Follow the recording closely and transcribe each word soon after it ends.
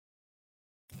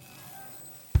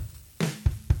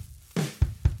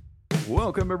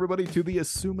Welcome, everybody, to the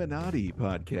Assuminati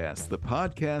Podcast, the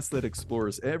podcast that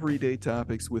explores everyday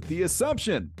topics with the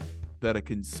assumption that a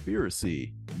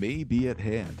conspiracy may be at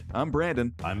hand. I'm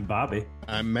Brandon. I'm Bobby.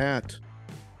 I'm Matt.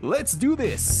 Let's do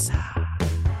this.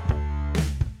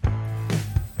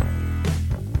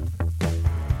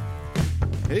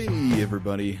 Hey,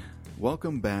 everybody.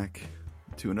 Welcome back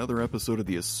to another episode of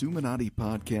the Assuminati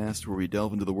Podcast, where we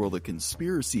delve into the world of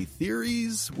conspiracy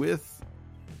theories with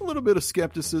a little bit of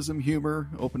skepticism, humor,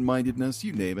 open-mindedness,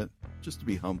 you name it, just to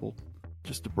be humble,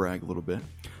 just to brag a little bit.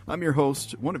 I'm your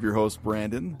host, one of your hosts,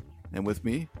 Brandon, and with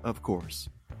me, of course,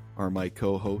 are my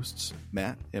co-hosts,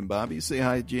 Matt and Bobby. Say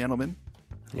hi, gentlemen.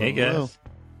 Hey, guys.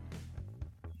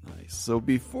 Nice. So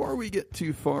before we get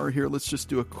too far here, let's just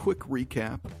do a quick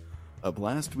recap of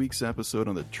last week's episode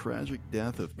on the tragic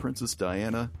death of Princess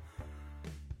Diana.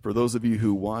 For those of you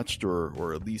who watched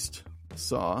or at least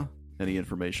saw any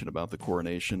information about the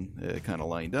coronation, it kind of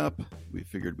lined up. We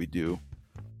figured we'd do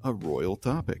a royal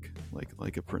topic,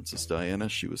 like a Princess Diana.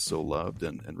 She was so loved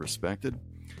and respected.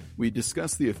 We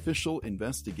discussed the official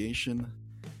investigation,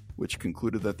 which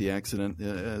concluded that the accident,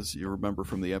 as you remember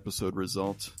from the episode, was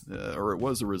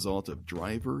a result of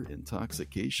driver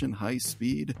intoxication, high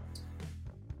speed.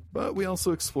 But we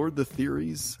also explored the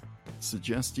theories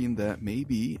suggesting that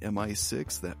maybe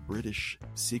MI6, that British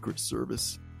Secret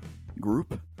Service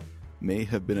group, may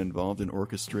have been involved in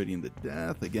orchestrating the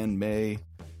death. Again,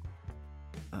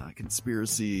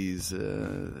 conspiracies,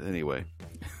 anyway.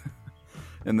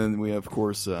 And then we, of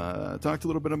course, talked a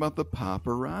little bit about the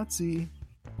paparazzi.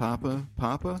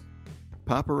 Paparazzi?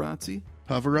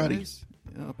 Pavarotti.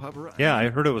 Yeah, Pavarotti. Yeah, I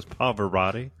heard it was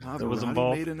Pavarotti that was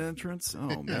involved. Made an entrance?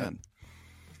 Oh, man.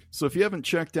 So if you haven't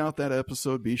checked out that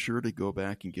episode, be sure to go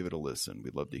back and give it a listen.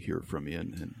 We'd love to hear from you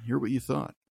and hear what you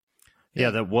thought.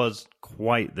 Yeah, that was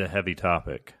quite the heavy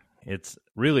topic. It's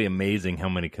really amazing how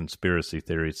many conspiracy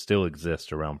theories still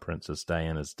exist around Princess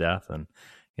Diana's death. And,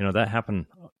 that happened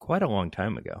quite a long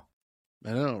time ago.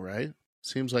 I know, right?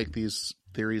 Seems like these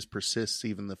theories persist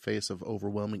even in the face of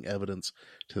overwhelming evidence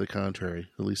to the contrary.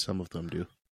 At least some of them do.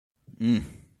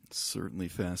 It's certainly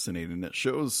fascinating. It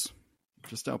shows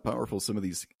just how powerful some of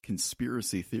these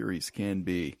conspiracy theories can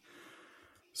be.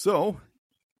 So,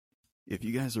 if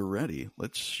you guys are ready,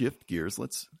 let's shift gears.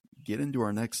 Let's get into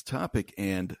our next topic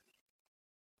and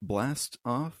blast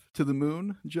off to the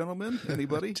moon, gentlemen.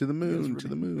 Anybody? To the moon, to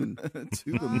the moon.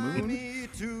 To the moon. Me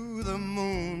to the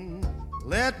moon.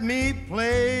 Let me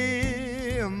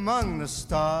play among the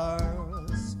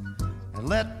stars. And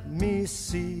let me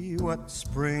see what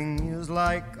spring is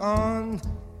like on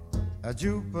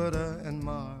Jupiter and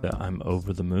Mars. I'm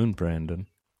over the moon, Brandon,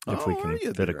 if we can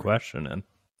fit a question in.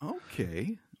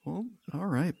 Okay. Well, all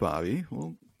right, Bobby.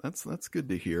 Well, that's good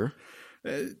to hear.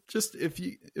 Just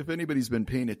if anybody's been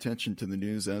paying attention to the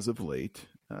news as of late,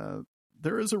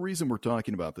 there is a reason we're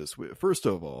talking about this. First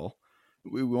of all,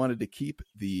 we wanted to keep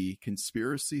the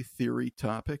conspiracy theory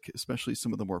topic, especially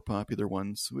some of the more popular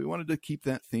ones. We wanted to keep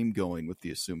that theme going with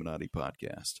the Assuminati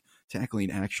Podcast,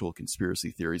 tackling actual conspiracy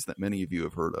theories that many of you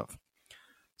have heard of.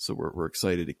 So we're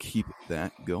excited to keep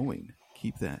that going,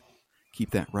 keep that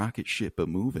rocket ship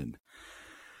a-moving.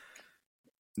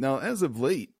 Now, as of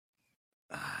late,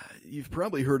 you've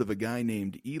probably heard of a guy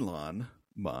named Elon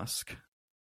Musk.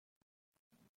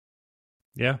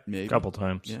 Yeah, maybe. A couple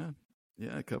times. Yeah,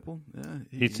 a couple. Yeah,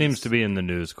 he seems to be in the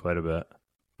news quite a bit.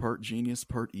 Part genius,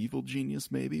 part evil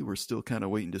genius, maybe. We're still kind of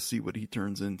waiting to see what he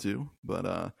turns into.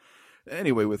 But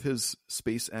anyway, with his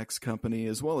SpaceX company,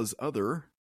 as well as other,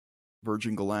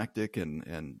 Virgin Galactic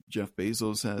and Jeff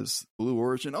Bezos has Blue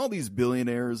Origin, all these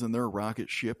billionaires and their rocket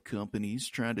ship companies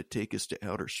trying to take us to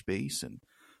outer space and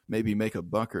maybe make a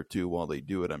buck or two while they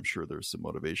do it. I'm sure there's some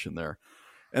motivation there.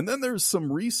 And then there's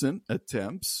some recent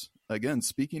attempts, again,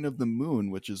 speaking of the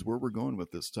moon, which is where we're going with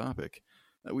this topic.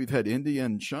 We've had India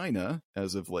and China,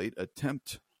 as of late,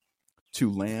 attempt to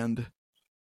land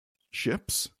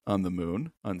ships on the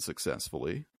moon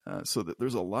unsuccessfully. So that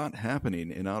there's a lot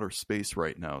happening in outer space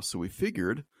right now. So we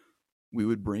figured we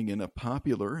would bring in a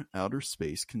popular outer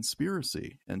space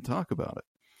conspiracy and talk about it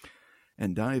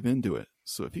and dive into it.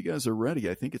 So if you guys are ready,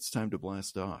 I think it's time to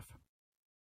blast off.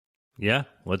 Yeah,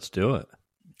 let's do it.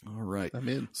 All right. I'm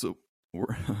in. So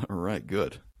we're all right.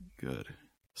 Good.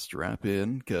 Strap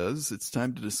in, because it's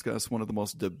time to discuss one of the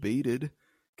most debated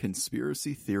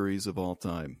conspiracy theories of all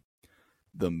time,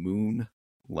 the moon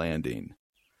landing,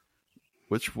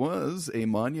 which was a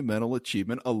monumental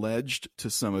achievement, alleged to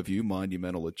some of you,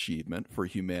 monumental achievement for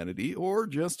humanity, or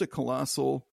just a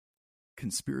colossal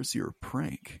conspiracy or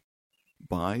prank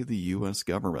by the U.S.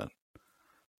 government.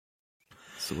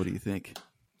 So what do you think?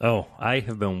 Oh, I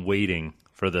have been waiting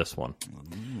for this one.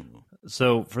 Ooh.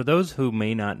 So, for those who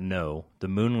may not know, the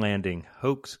moon landing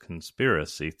hoax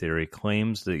conspiracy theory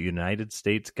claims the United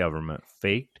States government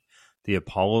faked the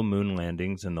Apollo moon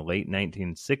landings in the late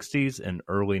 1960s and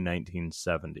early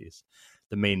 1970s.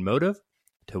 The main motive?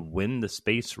 To win the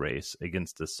space race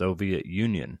against the Soviet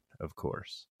Union, of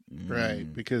course.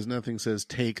 Right, because nothing says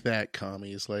 "take that,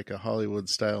 commies" like a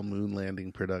Hollywood-style moon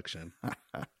landing production.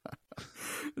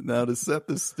 Now, to set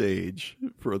the stage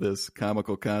for this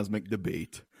comical cosmic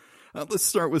debate, let's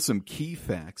start with some key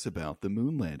facts about the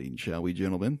moon landing, shall we,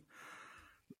 gentlemen?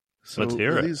 So Let's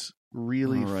hear are it. these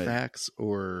really All right. facts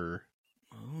or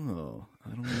Oh, I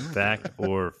don't know. Fact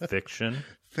or fiction?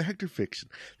 fact or fiction?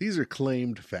 These are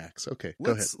claimed facts. Okay,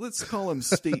 go ahead. Let's call them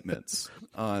statements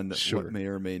on Sure. what may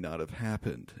or may not have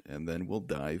happened, and then we'll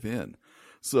dive in.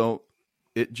 So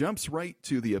it jumps right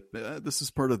to the. This is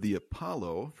part of the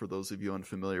Apollo. For those of you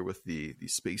unfamiliar with the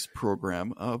space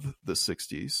program of the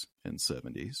 60s and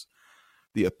 70s,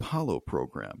 the Apollo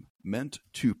program meant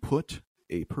to put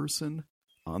a person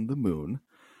on the moon.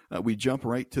 We jump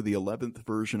right to the 11th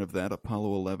version of that.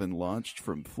 Apollo 11 launched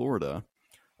from Florida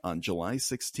on July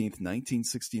 16th,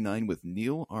 1969, with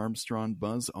Neil Armstrong,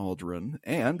 Buzz Aldrin,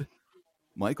 and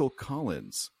Michael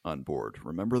Collins on board.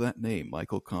 Remember that name,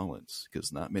 Michael Collins,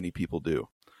 because not many people do.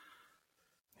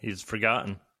 He's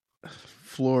forgotten.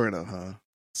 Florida, huh?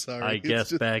 Sorry, I it's guess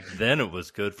just- back then it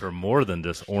was good for more than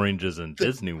just oranges in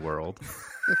Disney World.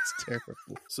 That's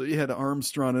terrible. So you had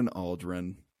Armstrong and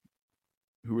Aldrin,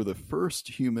 who were the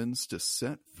first humans to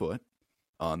set foot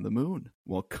on the moon,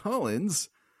 while Collins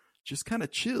just kind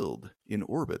of chilled in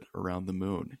orbit around the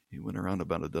moon. He went around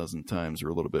about a dozen times or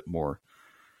a little bit more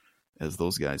as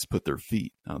those guys put their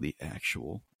feet on the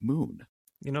actual moon.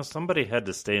 You know, somebody had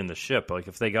to stay in the ship. Like,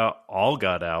 if they all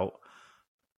got out,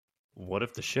 what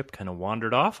if the ship kind of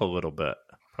wandered off a little bit?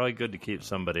 Probably good to keep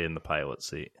somebody in the pilot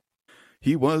seat.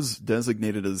 He was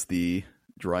designated as the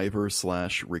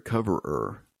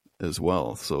driver/recoverer as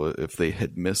well. So if they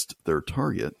had missed their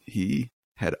target, he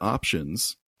had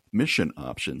mission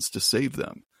options to save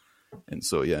them. And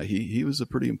so, yeah, he was a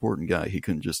pretty important guy. He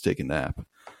couldn't just take a nap.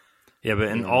 Yeah, but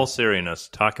in all seriousness,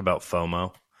 talk about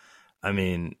FOMO. I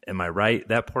mean, am I right?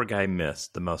 That poor guy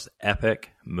missed the most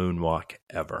epic moonwalk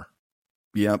ever.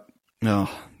 Yep.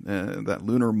 That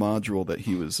lunar module that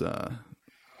he was,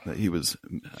 I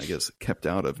guess, kept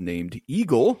out of, named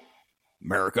Eagle,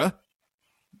 America.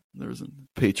 There's a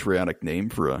patriotic name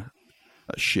for a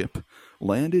ship.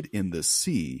 Landed in the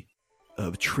Sea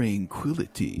of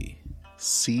Tranquility.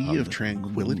 Sea of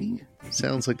Tranquility?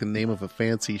 Sounds like the name of a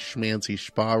fancy schmancy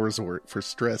spa resort for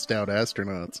stressed out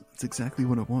astronauts. That's exactly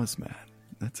what it was, Matt.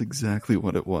 That's exactly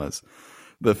what it was.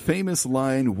 The famous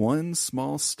line, "One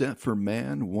small step for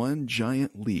man, one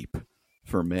giant leap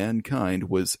for mankind,"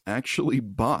 was actually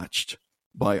botched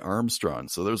by Armstrong.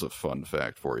 So there's a fun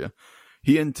fact for you.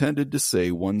 He intended to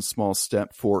say one small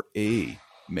step for a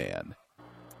man.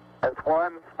 It's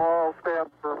one small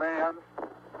step for man,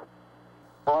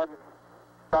 one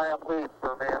giant leap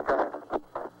for mankind.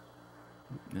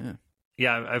 Yeah.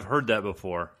 Yeah, I've heard that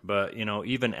before. But, you know,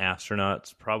 even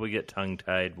astronauts probably get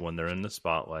tongue-tied when they're in the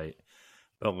spotlight.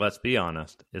 But let's be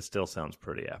honest, it still sounds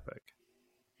pretty epic.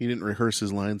 He didn't rehearse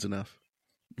his lines enough.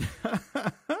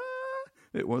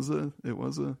 It was a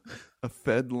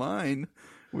Fed line,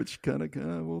 which kind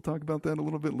of we'll talk about that a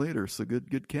little bit later. So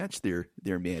good catch there,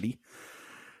 Maddie.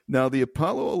 Now, the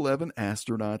Apollo 11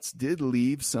 astronauts did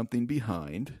leave something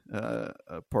behind,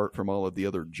 apart from all of the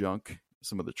other junk,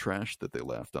 some of the trash that they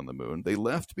left on the moon. They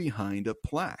left behind a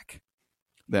plaque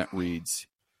that reads,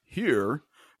 "Here,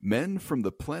 men from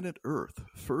the planet Earth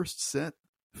first set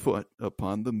foot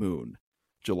upon the moon,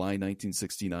 July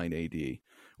 1969 AD.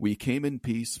 We came in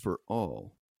peace for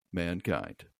all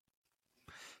mankind."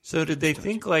 So did they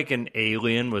think like an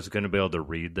alien was going to be able to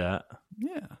read that?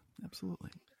 Yeah,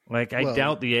 absolutely. Like, I Well-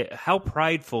 doubt how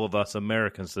prideful of us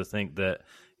Americans to think that,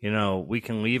 you know, we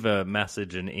can leave a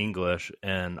message in English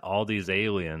and all these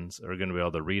aliens are going to be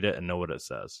able to read it and know what it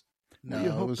says. No, Well, you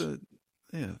it hope was- that,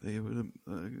 yeah, they would.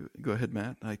 Go ahead,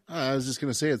 Matt. I was just going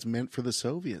to say it's meant for the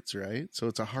Soviets, right? So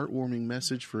it's a heartwarming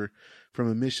message from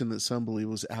a mission that some believe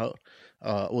was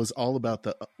all about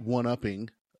the one-upping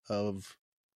of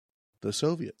the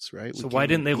Soviets, right? So why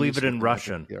didn't they leave it in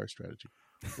Russian? PR strategy.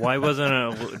 Why wasn't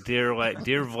it dear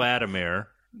Vladimir,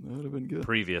 That would have been good.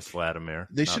 previous Vladimir?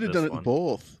 They not should have this done it in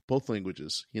one. both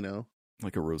languages, you know?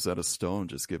 Like a Rosetta Stone,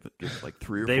 just give it like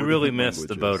 3 or 4. They really different missed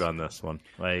the boat languages. on this one.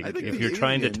 I Like, think if the you're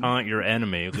trying to alien- taunt your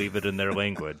enemy, leave it in their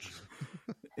language.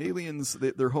 Aliens,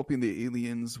 they're hoping the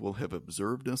aliens will have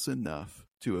observed us enough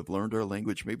to have learned our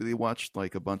language. Maybe they watched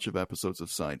like a bunch of episodes of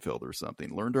Seinfeld or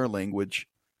something, learned our language,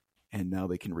 and now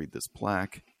they can read this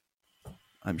plaque.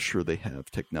 I'm sure they have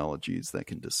technologies that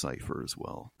can decipher as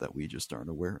well that we just aren't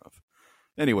aware of.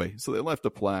 Anyway, so they left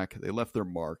a plaque. They left their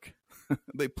mark.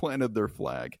 They planted their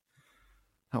flag.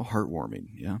 How heartwarming,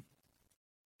 yeah?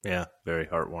 Yeah, very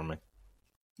heartwarming.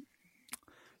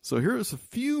 So here's a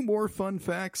few more fun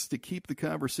facts to keep the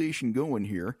conversation going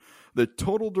here. The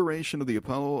total duration of the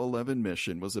Apollo 11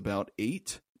 mission was about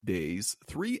 8 days,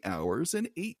 3 hours, and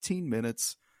 18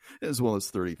 minutes, as well as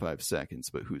 35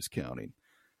 seconds, but who's counting?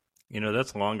 You know,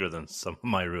 that's longer than some of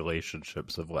my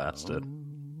relationships have lasted.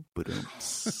 But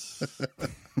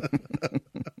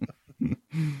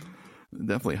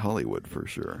definitely Hollywood for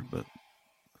sure, but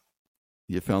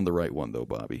you found the right one though,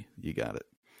 Bobby. You got it.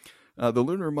 The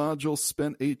lunar module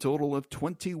spent a total of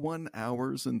 21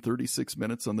 hours and 36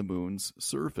 minutes on the moon's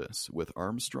surface, with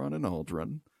Armstrong and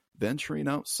Aldrin venturing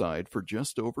outside for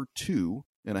just over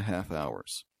 2.5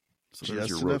 hours. So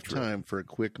just enough time for a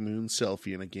quick moon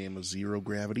selfie and a game of zero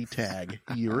gravity tag.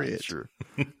 You're it. Sure.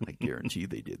 I guarantee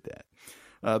they did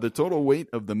that. The total weight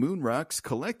of the moon rocks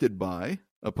collected by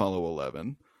Apollo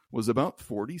 11 was about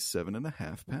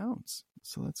 47.5 pounds.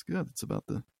 So that's good. It's about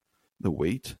the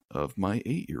weight of my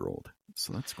 8-year-old.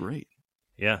 So that's great.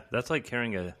 Yeah, that's like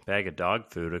carrying a bag of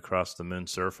dog food across the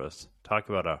moon's surface. Talk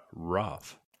about a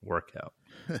rough workout.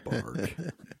 Bark.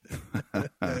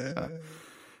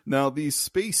 Now, these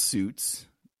spacesuits,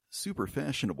 super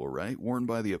fashionable, right? Worn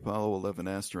by the Apollo 11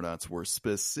 astronauts were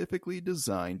specifically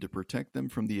designed to protect them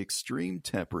from the extreme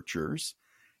temperatures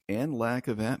and lack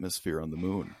of atmosphere on the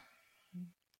moon.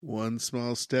 One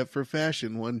small step for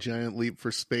fashion, one giant leap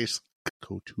for space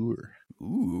couture.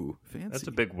 Ooh, fancy. That's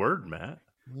a big word, Matt.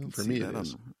 Well, for me, it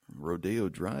is. On Rodeo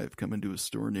Drive, coming to a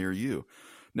store near you.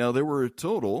 Now, there were a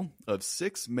total of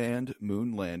 6 manned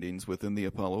moon landings within the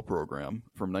Apollo program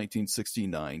from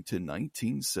 1969 to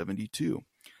 1972,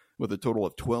 with a total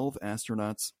of 12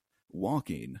 astronauts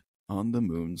walking on the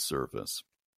moon's surface.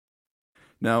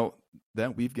 Now,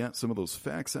 that we've got some of those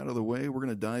facts out of the way, we're going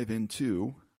to dive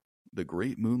into the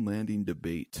great moon landing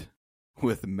debate,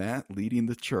 with Matt leading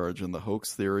the charge on the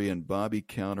hoax theory and Bobby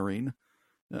countering.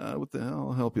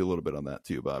 I'll help you a little bit on that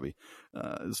too, Bobby.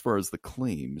 As far as the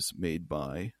claims made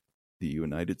by the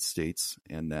United States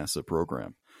and NASA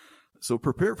program. So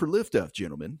prepare for liftoff,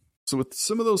 gentlemen. So with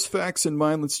some of those facts in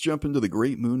mind, let's jump into the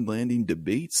great moon landing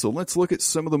debate. So let's look at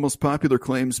some of the most popular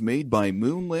claims made by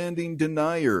moon landing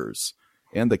deniers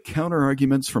and the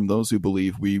counter-arguments from those who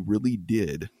believe we really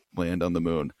did land on the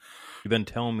moon. You've been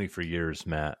telling me for years,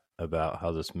 Matt, about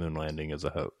how this moon landing is a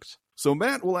hoax. So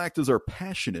Matt will act as our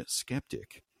passionate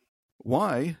skeptic.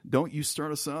 Why don't you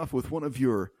start us off with one of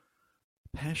your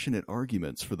passionate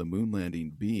arguments for the moon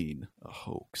landing being a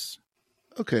hoax?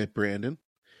 Okay, Brandon.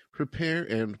 Prepare,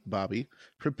 and Bobby,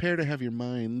 prepare to have your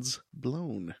minds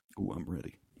blown. Ooh, I'm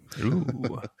ready.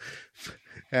 Ooh.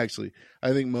 Actually,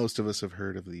 I think most of us have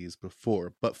heard of these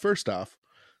before. But first off,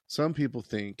 some people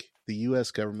think the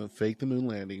U.S. government faked the moon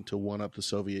landing to one-up the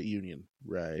Soviet Union,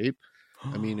 right?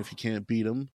 I mean, if you can't beat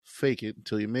them, fake it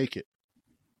until you make it.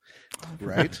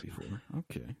 Right?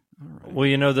 Okay. All right. Well,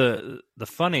 you know, the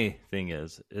funny thing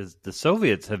is the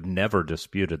Soviets have never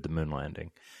disputed the moon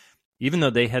landing. Even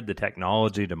though they had the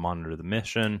technology to monitor the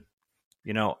mission,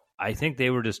 you know, I think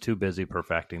they were just too busy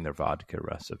perfecting their vodka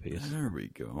recipes. There we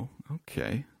go.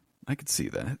 Okay. I could see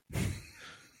that.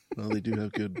 Well, they do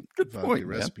have good vodka point,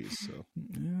 recipes. So.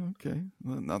 Yeah, okay.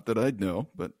 Well, not that I'd know,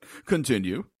 but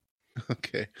continue.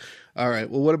 Okay. All right.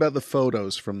 Well, what about the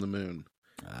photos from the moon?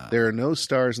 There are no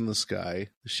stars in the sky.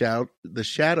 The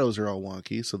shadows are all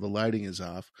wonky, so the lighting is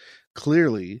off.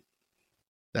 Clearly,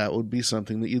 that would be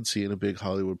something that you'd see in a big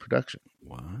Hollywood production.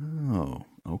 Wow.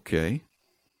 Okay.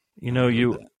 You know,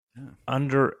 you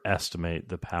underestimate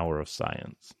the power of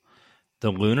science.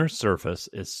 The lunar surface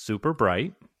is super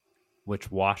bright,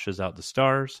 which washes out the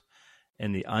stars,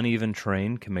 and the uneven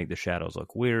terrain can make the shadows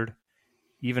look weird.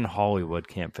 Even Hollywood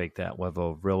can't fake that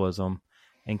level of realism.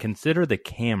 And consider the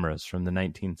cameras from the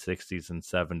 1960s and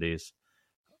 70s.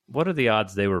 What are the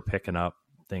odds they were picking up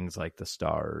things like the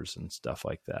stars and stuff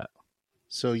like that?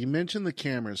 So you mentioned the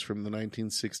cameras from the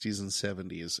 1960s and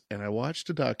 70s, and I watched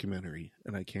a documentary,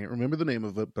 and I can't remember the name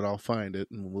of it, but I'll find it,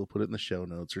 and we'll put it in the show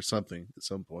notes or something at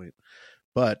some point.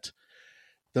 But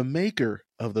the maker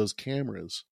of those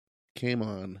cameras came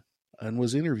on and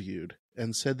was interviewed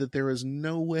and said that there is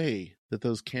no way that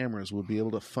those cameras would be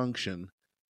able to function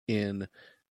in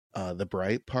the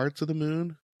bright parts of the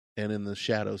moon and in the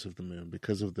shadows of the moon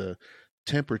because of the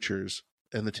temperatures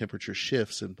and the temperature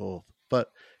shifts in both. But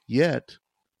yet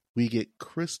we get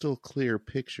crystal clear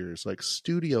pictures, like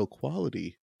studio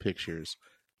quality pictures,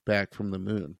 back from the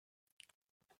moon.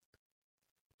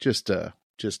 Just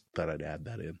just thought I'd add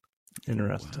that in.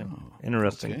 Interesting. Wow.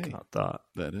 Interesting Okay. thought.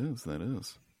 That is.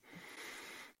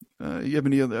 You have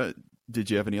any other? Did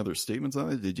you have any other statements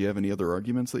on it? Did you have any other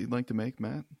arguments that you'd like to make,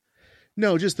 Matt?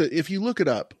 No, just that if you look it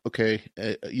up, okay,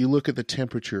 you look at the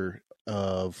temperature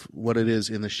of what it is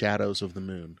in the shadows of the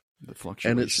moon, The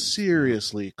fluctuation. and it's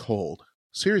seriously cold.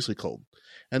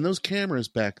 And those cameras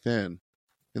back then,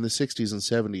 in the 60s and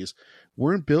 70s,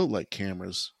 weren't built like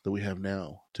cameras that we have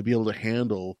now to be able to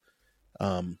handle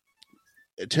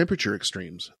temperature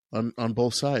extremes on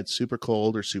both sides, super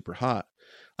cold or super hot.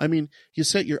 I mean, you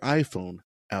set your iPhone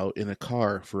out in a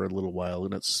car for a little while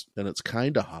and it's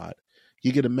kind of hot.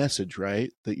 You get a message,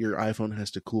 right, that your iPhone has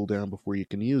to cool down before you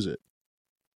can use it.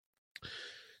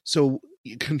 So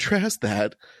you contrast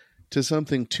that to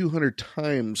something 200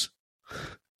 times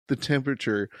the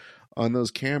temperature on those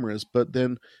cameras, but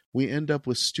then we end up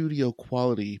with studio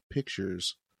quality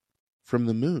pictures from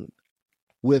the moon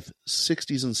with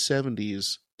 60s and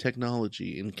 70s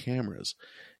technology in cameras.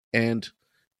 And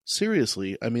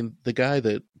seriously, I mean, the guy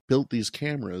that built these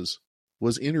cameras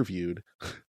was interviewed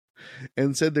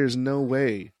and said there's no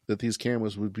way that these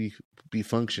cameras would be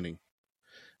functioning,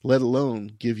 let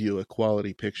alone give you a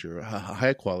quality picture, a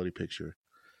high quality picture.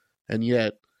 And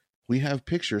yet we have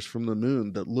pictures from the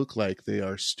moon that look like they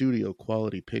are studio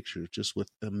quality pictures, just with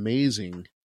amazing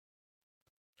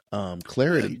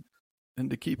clarity. And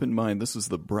to keep in mind, this is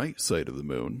the bright side of the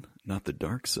moon, not the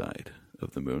dark side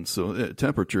of the moon. So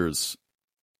temperatures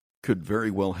could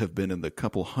very well have been in the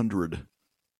couple hundred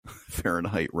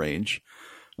Fahrenheit range.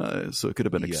 So it could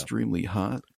have been extremely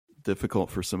hot,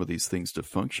 difficult for some of these things to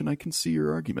function. I can see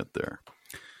your argument there.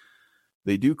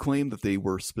 They do claim that they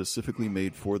were specifically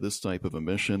made for this type of a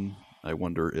mission. I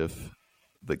wonder if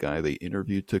the guy they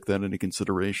interviewed took that into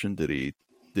consideration.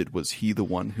 Was he the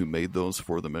one who made those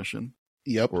for the mission?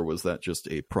 Yep. Or was that just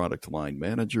a product line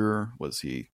manager? Was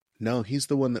he? No, he's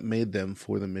the one that made them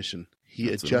for the mission. He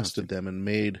That's adjusted them and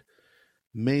made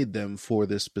them for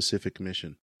this specific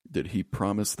mission. Did he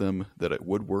promise them that it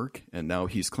would work, and now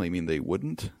he's claiming they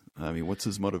wouldn't? I mean, what's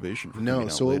his motivation for coming No,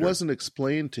 out so later? it wasn't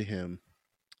explained to him,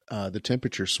 the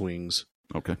temperature swings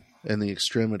Okay. and the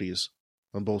extremities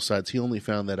on both sides. He only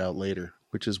found that out later,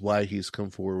 which is why he's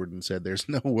come forward and said there's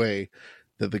no way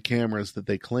that the cameras that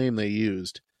they claim they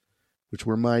used, which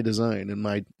were my design and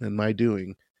my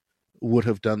doing, would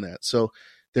have done that. So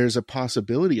there's a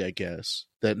possibility, I guess,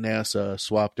 that NASA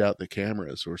swapped out the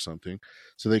cameras or something.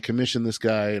 So they commissioned this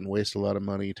guy and waste a lot of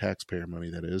money, taxpayer money,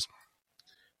 that is,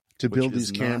 to build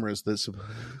these cameras that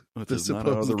It's not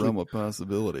out of the realm of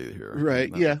possibility here. Right.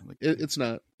 Not, Yeah, it's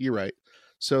not. You're right.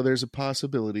 So there's a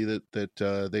possibility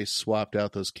that they swapped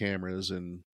out those cameras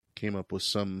and came up with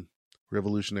some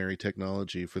revolutionary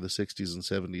technology for the 60s and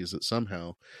 70s that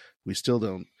somehow we still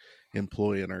don't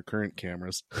employ in our current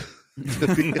cameras.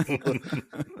 I mean,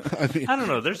 I don't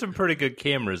know. There's some pretty good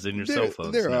cameras in your cell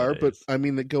phones. There are, but nowadays. I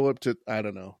mean, that go up to, I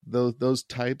don't know, those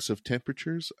types of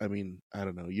temperatures. I mean, I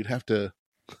don't know. You'd have to.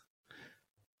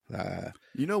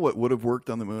 You know what would have worked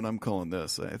on the moon? I'm calling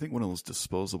this. I think one of those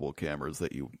disposable cameras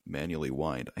that you manually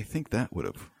wind. I think those would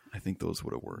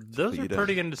have worked. Those But are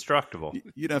pretty indestructible.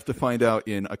 You'd have to find out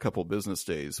in a couple business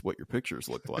days what your pictures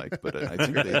look like, but I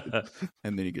think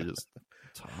and then you could just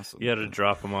toss them. You had to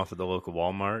drop them off at the local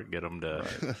Walmart, get them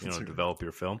to develop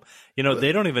your film.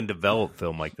 They don't even develop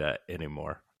film like that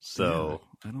anymore. So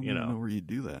I don't even know where you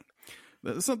do that.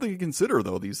 That's something to consider,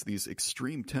 though. These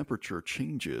extreme temperature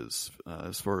changes,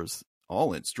 as far as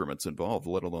all instruments involved,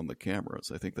 let alone the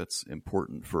cameras. I think that's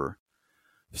important for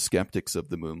skeptics of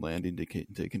the moon landing to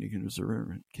take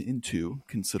into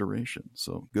consideration.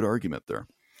 So, good argument there.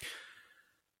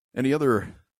 Any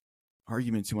other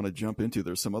arguments you want to jump into?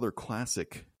 There's some other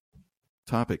classic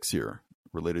topics here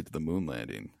related to the moon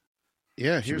landing.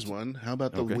 Yeah, here's one. How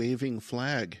about the Okay. waving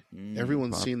flag?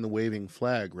 Everyone's seen the waving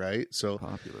flag, right? So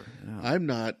Popular. Yeah. I'm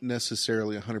not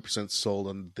necessarily 100% sold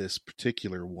on this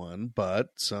particular one, but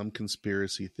some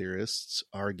conspiracy theorists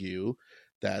argue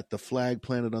that the flag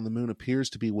planted on the moon appears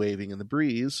to be waving in the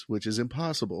breeze, which is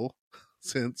impossible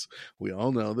since we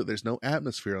all know that there's no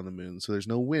atmosphere on the moon, so there's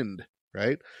no wind,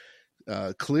 right?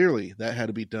 Clearly, that had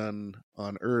to be done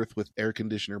on Earth with air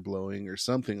conditioner blowing or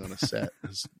something on a set,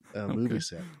 a movie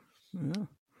set.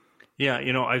 Yeah,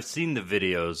 I've seen the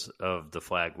videos of the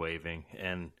flag waving,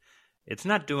 and it's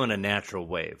not doing a natural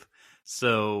wave.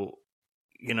 So,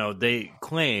 they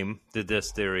claim that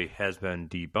this theory has been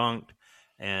debunked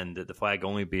and that the flag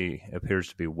only appears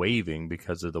to be waving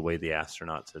because of the way the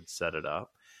astronauts had set it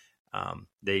up.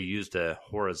 They used a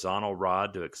horizontal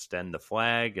rod to extend the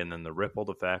flag, and then the rippled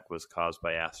effect was caused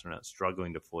by astronauts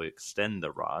struggling to fully extend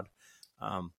the rod.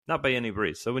 not by any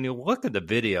breeze. So when you look at the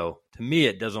video, to me,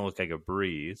 it doesn't look like a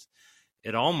breeze.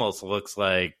 It almost looks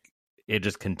like it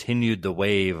just continued the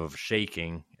wave of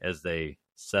shaking as they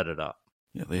set it up.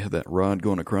 Yeah, they had that rod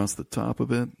going across the top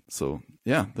of it. So,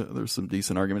 yeah, there's some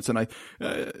decent arguments. And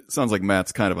it sounds like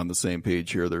Matt's kind of on the same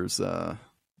page here. There's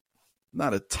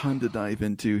not a ton to dive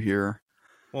into here.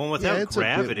 Well, without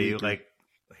gravity, like,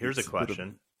 here's a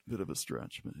question. Bit of a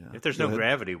stretch, but yeah. If there's no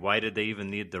gravity, why did they even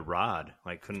need the rod?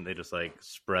 Like, couldn't they just, like,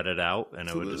 spread it out and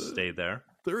it would just stay there?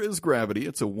 There is gravity.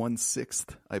 It's a 1/6,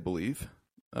 I believe,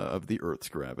 of the Earth's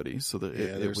gravity. So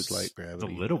there's slight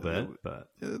gravity. A little bit, but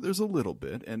there's a little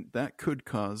bit, and that could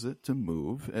cause it to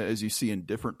move. As you see in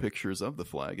different pictures of the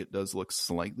flag, it does look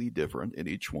slightly different in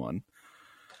each one.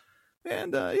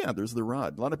 And yeah, there's the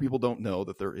rod. A lot of people don't know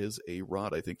that there is a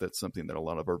rod. I think that's something that a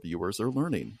lot of our viewers are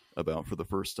learning about for the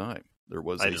first time. There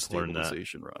was a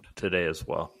stabilization rod today as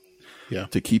well. Yeah,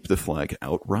 to keep the flag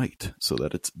outright so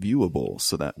that it's viewable,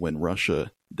 so that when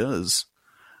Russia does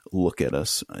look at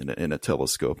us in a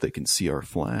telescope, they can see our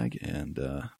flag and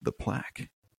the plaque.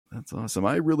 That's awesome.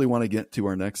 I really want to get to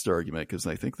our next argument because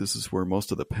I think this is where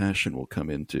most of the passion will come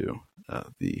into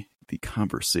the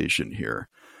conversation here.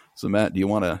 So, Matt, do you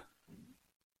want to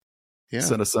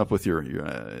set us up with your,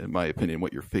 in my opinion,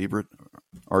 what your favorite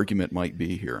argument might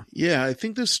be here? Yeah, I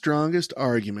think the strongest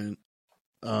argument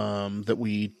that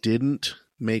we didn't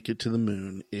make it to the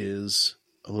moon is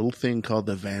a little thing called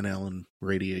the Van Allen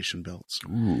radiation belts.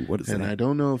 Ooh, what is that? And I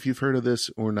don't know if you've heard of this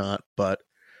or not, but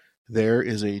there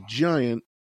is a giant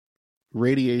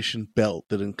radiation belt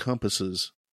that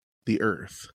encompasses the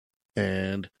Earth.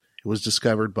 And it was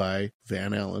discovered by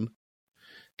Van Allen,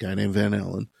 a guy named Van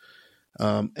Allen.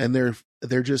 And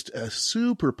they're just a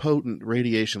super potent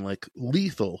radiation, like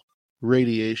lethal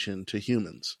radiation to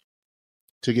humans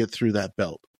to get through that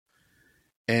belt.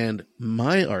 And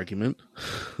my argument,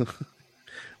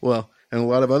 well, and a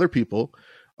lot of other people,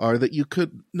 are that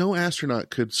no astronaut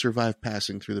could survive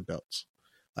passing through the belts.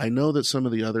 I know that some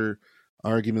of the other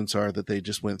arguments are that they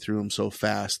just went through them so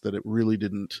fast that it really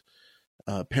didn't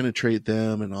penetrate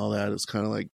them and all that. It's kind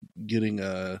of like getting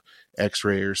a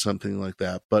X-ray or something like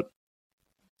that. But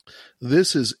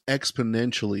this is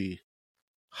exponentially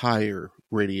higher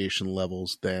radiation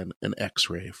levels than an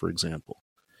X-ray, for example.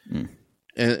 And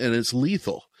it's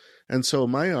lethal. And so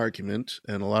my argument,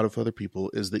 and a lot of other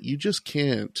people, is that you just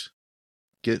can't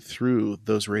get through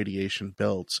those radiation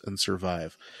belts and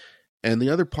survive. And the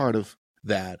other part of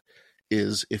that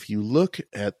is if you look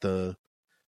at the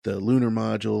lunar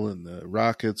module and the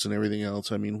rockets and everything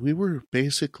else, I mean, we were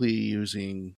basically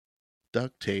using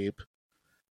duct tape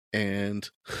and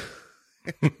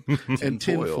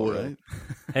tinfoil. Right?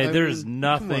 Hey, there's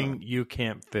nothing you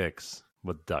can't fix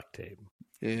with duct tape.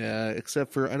 Yeah,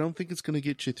 except for I don't think it's going to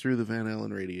get you through the Van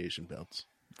Allen radiation belts.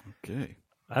 Okay.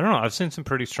 I don't know. I've seen some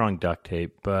pretty strong duct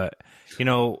tape, but,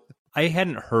 I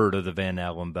hadn't heard of the Van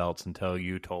Allen belts until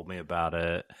you told me about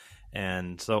it.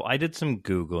 And so I did some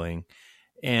Googling.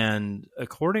 And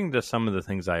according to some of the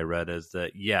things I read is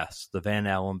that, yes, the Van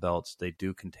Allen belts, they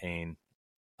do contain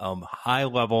a high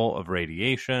level of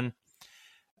radiation.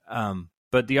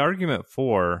 But the argument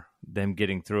for them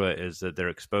getting through it is that their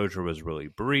exposure was really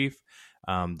brief.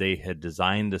 They had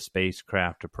designed the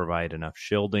spacecraft to provide enough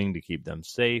shielding to keep them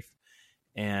safe.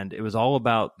 And it was all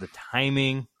about the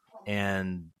timing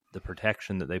and the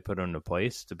protection that they put into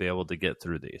place to be able to get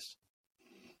through these.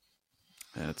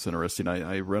 That's interesting.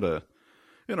 I read an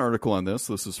article on this.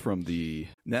 This is from the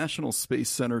National Space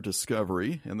Center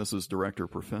Discovery, and this is Director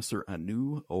Professor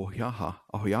Anu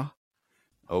Ojha.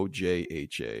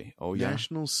 O-J-H-A. Oh, yeah.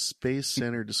 National Space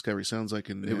Center Discovery. Sounds like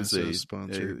a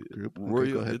NASA-sponsored group.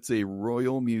 Okay, go ahead. It's a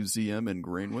Royal Museum in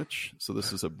Greenwich. So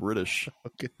this is a British.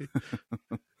 Okay.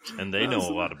 And they know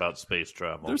a lot about space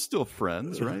travel. They're still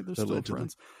friends, right? They're still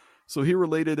friends. So he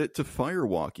related it to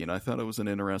firewalking. I thought it was an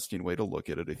interesting way to look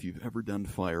at it. If you've ever done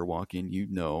firewalking, you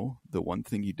know the one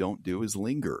thing you don't do is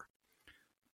linger.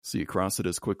 So you cross it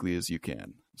as quickly as you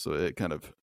can. So it kind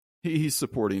of... He's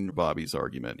supporting Bobby's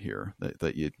argument here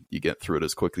that you get through it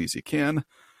as quickly as you can.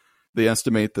 They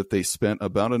estimate that they spent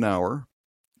about an hour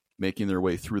making their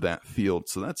way through that field.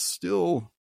 So that's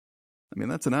still,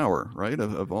 that's an hour, right?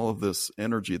 Of all of this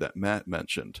energy that Matt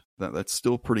mentioned. That's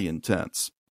still pretty intense.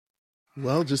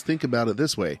 Well, just think about it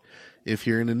this way. If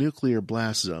you're in a nuclear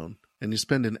blast zone and you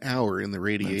spend an hour in the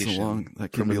radiation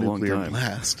that can from be a long nuclear time.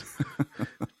 blast,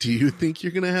 do you think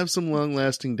you're going to have some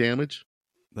long-lasting damage?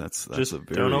 That's just a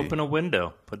very don't open a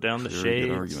window. Put down the shades.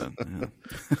 Good argument.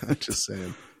 Yeah. I'm just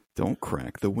saying. Don't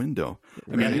crack the window.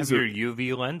 Have your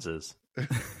UV lenses.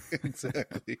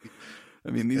 Exactly.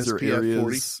 These SPF are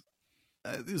areas.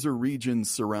 These are regions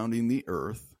surrounding the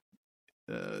Earth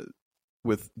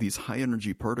with these high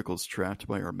energy particles trapped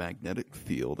by our magnetic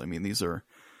field. I mean, these are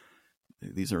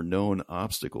known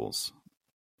obstacles.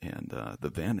 And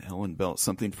the Van Allen belt,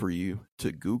 something for you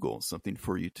to Google, something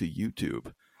for you to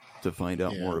YouTube to find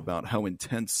out more about how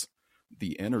intense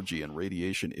the energy and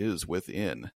radiation is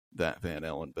within that Van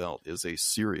Allen belt is a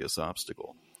serious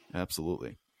obstacle.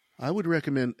 Absolutely. I would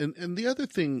recommend, and the other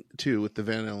thing too with the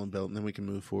Van Allen belt, and then we can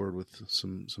move forward with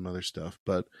some other stuff,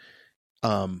 but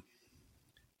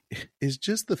is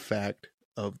just the fact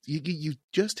of you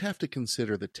just have to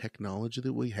consider the technology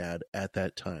that we had at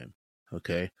that time.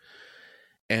 Okay.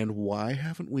 And why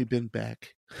haven't we been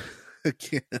back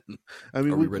again? I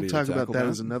mean, we'll talk about that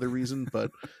as another reason, but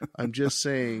I'm just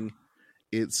saying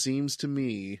it seems to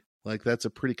me like that's a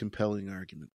pretty compelling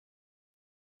argument.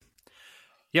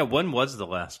 Yeah, when was the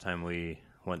last time we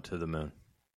went to the moon?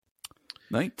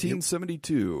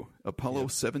 1972, Apollo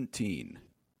 17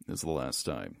 is the last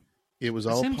time. It was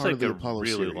all part of the Apollo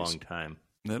series. Really long time.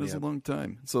 That is a long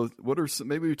time. So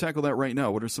maybe we tackle that right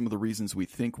now. What are some of the reasons we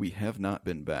think we have not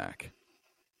been back?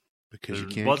 Because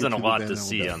there wasn't a lot to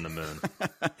see on the moon.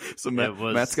 So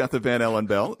Matt's got the Van Allen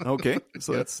belt. Okay,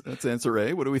 so that's answer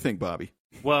A. What do we think, Bobby?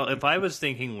 Well, if I was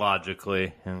thinking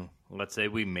logically, and let's say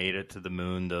we made it to the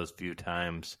moon those few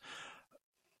times,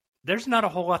 there's not a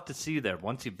whole lot to see there.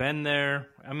 Once you've been there,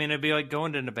 I mean, it'd be like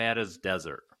going to Nevada's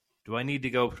desert. Do I need to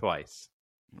go twice?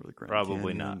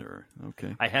 Probably not.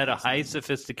 Okay. I had a high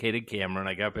sophisticated camera, and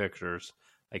I got pictures.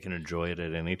 I can enjoy it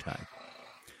at any time.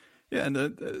 Yeah,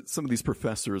 and some of these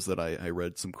professors that I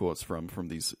read some quotes from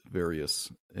these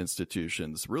various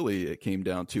institutions, really it came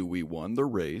down to we won the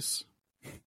race.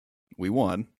 We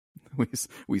won.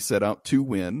 We set out to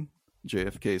win.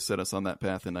 JFK set us on that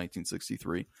path in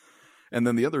 1963. And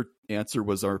then the other answer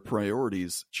was our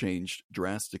priorities changed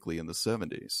drastically in the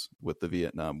 70s with the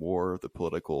Vietnam War, the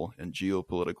political and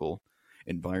geopolitical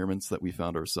environments that we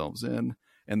found ourselves in.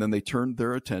 And then they turned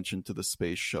their attention to the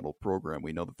space shuttle program.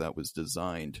 We know that was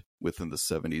designed within the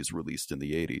 70s, released in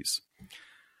the 80s.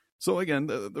 So again,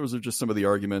 those are just some of the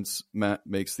arguments. Matt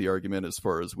makes the argument as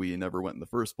far as we never went in the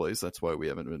first place. That's why we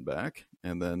haven't been back.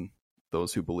 And then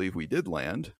those who believe we did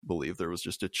land believe there was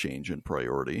just a change in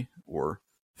priority or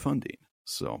funding.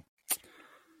 So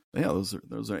yeah,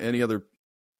 those are any other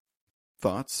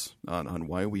thoughts on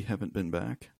why we haven't been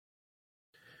back?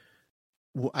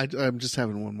 Well, I'm just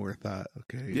having one more thought.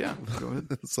 Okay. Yeah, go ahead.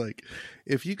 It's like,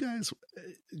 if you guys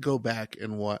go back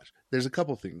and watch, there's a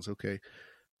couple things. Okay.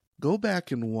 Go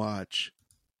back and watch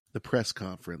the press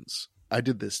conference. I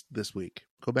did this week.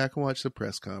 Go back and watch the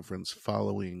press conference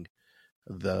following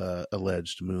the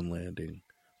alleged moon landing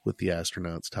with the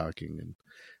astronauts talking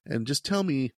and just tell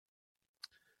me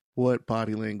what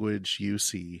body language you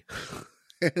see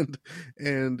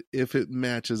and if it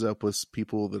matches up with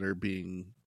people that are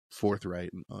being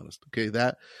forthright and honest. Okay,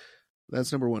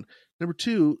 that's number one. Number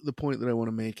two, the point that I want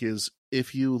to make is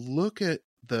if you look at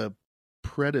the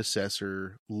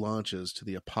predecessor launches to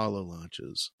the Apollo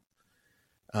launches,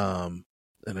 and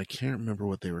I can't remember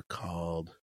what they were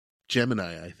called,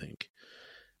 Gemini, I think.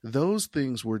 Those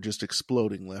things were just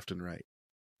exploding left and right.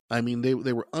 I mean,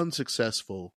 they were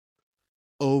unsuccessful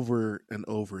over and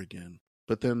over again.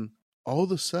 But then all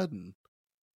of a sudden,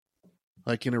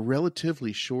 like in a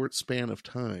relatively short span of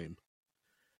time,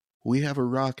 we have a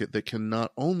rocket that can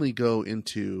not only go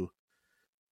into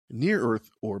near Earth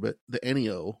orbit, the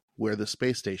NEO, where the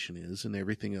space station is and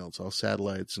everything else, all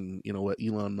satellites and, what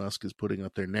Elon Musk is putting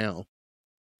up there now.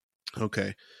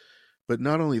 Okay. But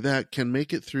not only that, can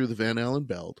make it through the Van Allen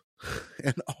belt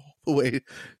and all the way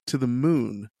to the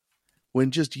moon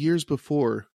when just years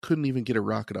before couldn't even get a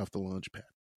rocket off the launch pad.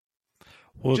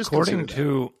 Well, just according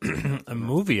to a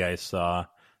movie I saw,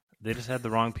 they just had the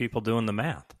wrong people doing the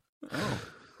math. Oh,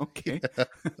 okay. Yeah.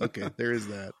 Okay, there is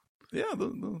that. Yeah,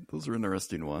 those are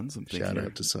interesting ones. I'm thinking shout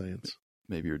out to science.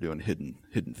 Maybe you're doing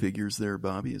hidden figures there,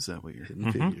 Bobby. Is that what you're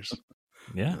hidden figures?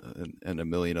 Yeah, and a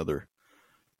million other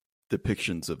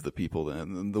depictions of the people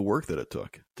and the work that it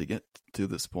took to get to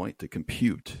this point, to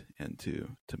compute and to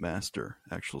master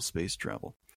actual space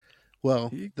travel.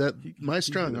 Well, my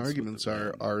strong arguments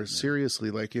are seriously,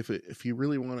 like, if you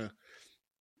really want to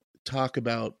talk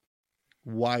about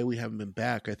why we haven't been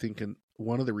back, I think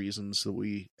one of the reasons that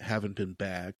we haven't been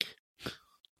back,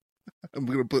 I'm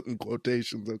going to put in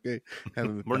quotations, okay?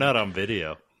 We're not on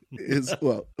video. Is,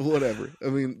 well, whatever. I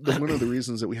mean, one of the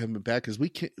reasons that we haven't been back is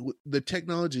the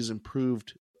technology has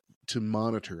improved to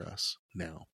monitor us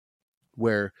now,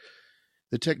 where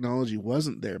the technology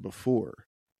wasn't there before.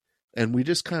 And we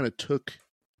just kind of took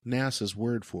NASA's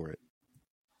word for it.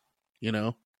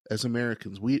 As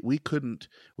Americans, we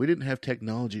didn't have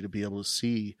technology to be able to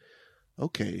see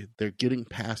okay, they're getting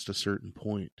past a certain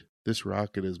point. This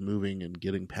rocket is moving and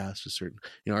getting past a certain,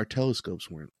 our telescopes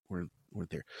weren't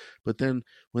there. But then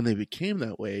when they became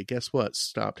that way, guess what?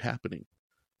 Stopped happening.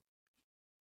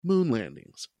 Moon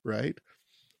landings, right?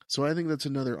 So I think that's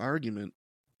another argument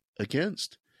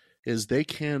against, is they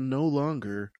can no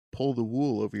longer pull the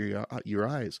wool over your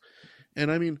eyes.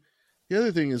 And I mean, the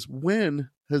other thing is, when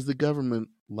has the government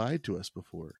lied to us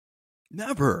before?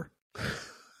 Never.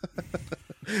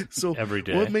 So every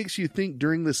day. What makes you think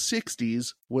during the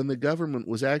 60s, when the government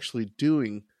was actually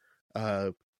doing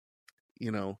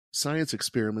science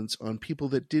experiments on people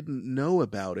that didn't know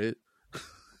about it,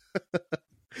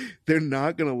 they're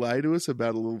not going to lie to us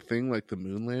about a little thing like the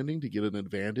moon landing to get an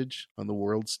advantage on the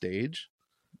world stage?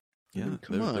 Yeah, I mean,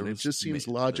 come on. It just seems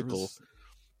logical.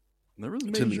 There was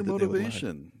major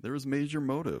motivation. There was major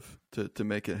motive to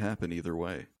make it happen either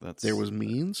way. There was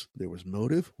means. There was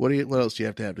motive. What else do you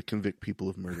have to convict people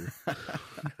of murder?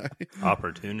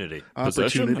 Opportunity.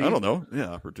 Possession? I don't know. Yeah,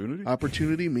 opportunity.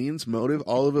 Opportunity, means, motive,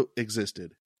 all of it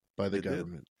existed by the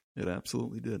government. It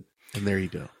absolutely did. And there you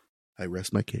go. I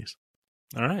rest my case.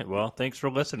 All right. Well, thanks for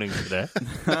listening today.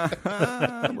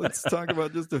 Let's talk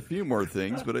about just a few more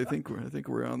things, but I think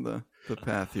we're on the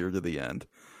path here to the end.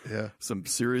 Yeah. Some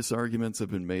serious arguments have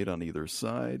been made on either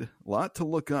side. A lot to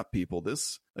look up, people.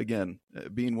 This, again,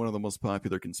 being one of the most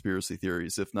popular conspiracy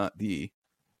theories, if not the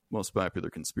most popular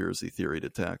conspiracy theory to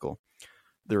tackle.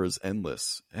 There is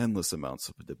endless amounts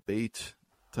of debate,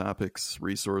 topics,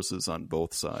 resources on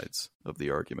both sides of the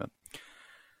argument.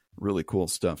 Really cool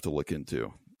stuff to look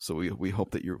into. So we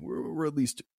hope that we're at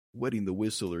least wetting the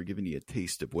whistle or giving you a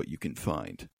taste of what you can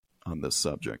find on this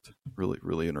subject. Really,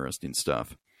 really interesting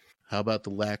stuff. How about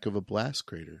the lack of a blast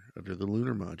crater under the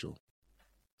lunar module?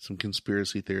 Some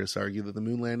conspiracy theorists argue that the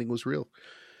moon landing was real.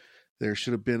 There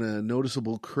should have been a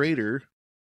noticeable crater,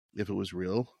 if it was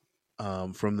real,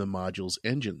 from the module's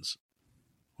engines.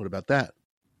 What about that?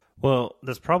 Well,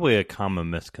 that's probably a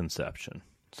common misconception.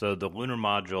 So the lunar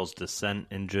module's descent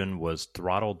engine was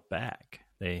throttled back.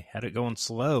 They had it going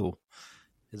slow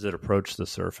as it approached the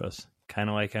surface. Kind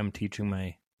of like I'm teaching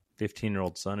my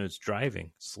 15-year-old son who's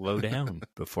driving, slow down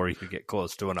before you get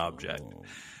close to an object.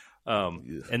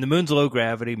 And the moon's low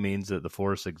gravity means that the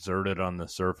force exerted on the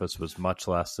surface was much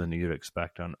less than you'd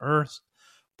expect on Earth.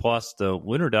 Plus, the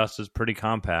lunar dust is pretty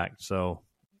compact, so,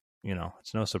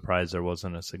 it's no surprise there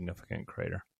wasn't a significant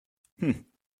crater.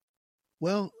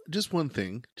 Well, just one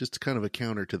thing, just kind of a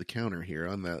counter to the counter here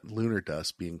on that lunar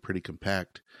dust being pretty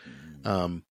compact.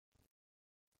 How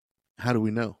do we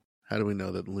know? How do we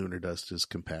know that lunar dust is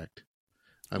compact?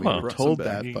 I mean, we're told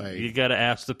that by... You got to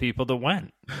ask the people that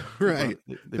went. Right.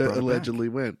 That allegedly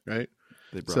went, right?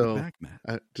 They brought it back,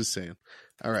 Matt. Just saying.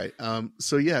 All right.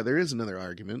 So, yeah, there is another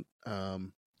argument.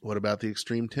 What about the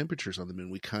extreme temperatures on the moon?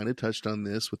 We kind of touched on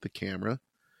this with the camera.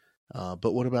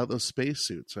 But what about those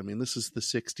spacesuits? I mean, this is the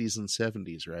 60s and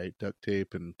 70s, right? Duct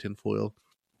tape and tinfoil.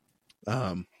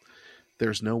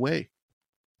 There's no way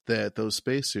that those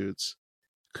spacesuits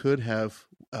could have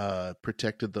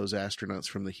protected those astronauts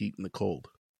from the heat and the cold.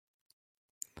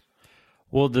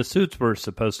 Well, the suits were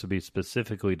supposed to be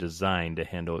specifically designed to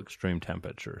handle extreme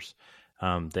temperatures.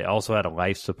 They also had a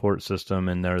life support system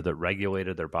in there that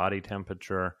regulated their body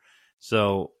temperature.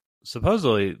 So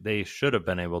supposedly, they should have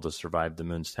been able to survive the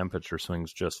moon's temperature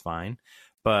swings just fine.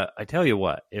 But I tell you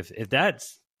what, if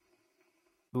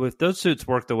those suits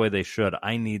work the way they should,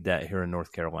 I need that here in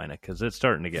North Carolina because it's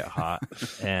starting to get hot,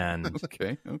 and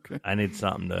okay, I need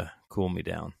something to cool me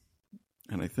down.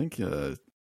 And I think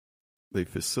they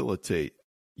facilitate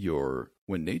your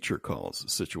when nature calls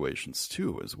situations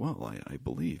too as well. I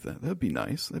believe that'd be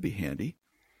nice. That'd be handy.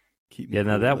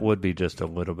 Now that would be just a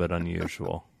little bit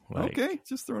unusual. Okay,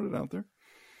 just throwing it out there.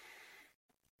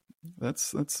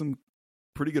 That's some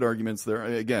pretty good arguments there.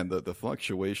 Again, the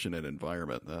fluctuation in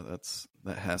environment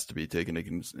that has to be taken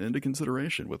into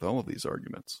consideration with all of these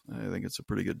arguments. I think it's a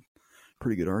pretty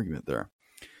good argument there.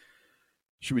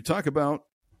 Should we talk about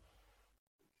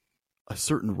a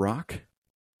certain rock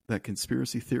that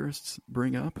conspiracy theorists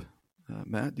bring up?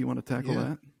 Matt, do you want to tackle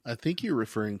that? I think you're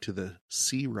referring to the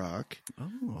sea rock.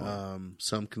 Oh.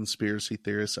 Some conspiracy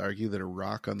theorists argue that a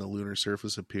rock on the lunar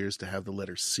surface appears to have the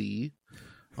letter C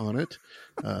on it,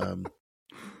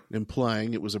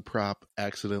 implying it was a prop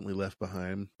accidentally left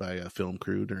behind by a film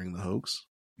crew during the hoax.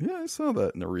 Yeah, I saw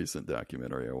that in a recent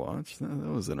documentary I watched. That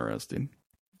was interesting.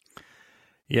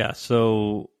 Yeah,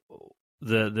 so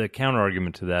the counter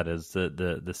argument to that is that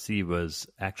the C was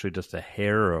actually just a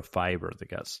hair or a fiber that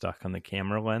got stuck on the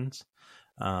camera lens,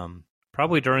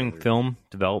 probably during film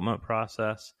development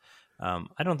process.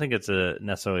 I don't think it's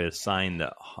necessarily a sign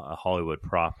that a Hollywood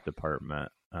prop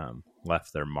department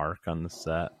left their mark on the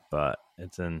set, but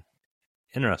it's an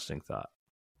interesting thought.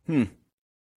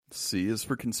 C is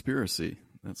for conspiracy.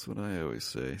 That's what I always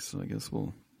say. So I guess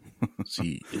we'll.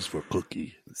 C is for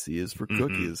cookie. C is for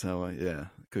cookie is how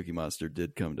Cookie Monster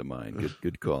did come to mind.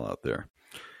 Good call out there.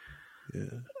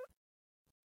 Yeah.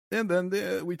 And then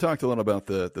we talked a lot about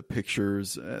the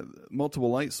pictures, multiple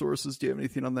light sources. Do you have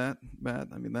anything on that, Matt?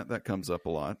 I mean, that comes up a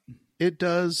lot. It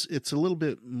does. It's a little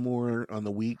bit more on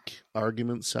the weak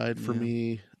argument side for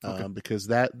me, because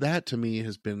that to me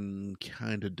has been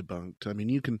kind of debunked. I mean,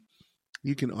 you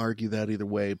can argue that either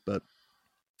way, but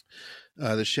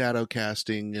the shadow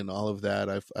casting and all of that,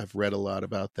 I've read a lot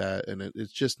about that, and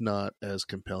it's just not as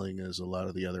compelling as a lot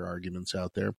of the other arguments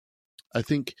out there. I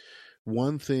think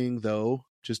one thing, though,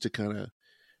 just to kind of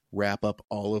wrap up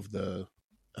all of the,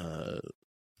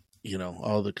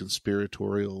 all the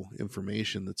conspiratorial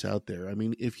information that's out there. I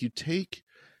mean, if you take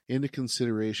into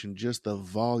consideration just the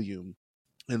volume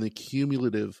and the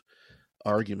cumulative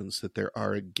arguments that there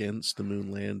are against the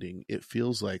moon landing, it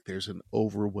feels like there's an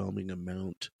overwhelming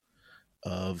amount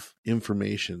of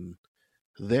information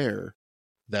there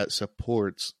that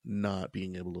supports not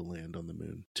being able to land on the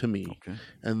moon, to me. Okay.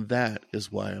 And that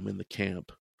is why I'm in the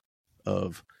camp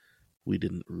of we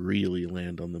didn't really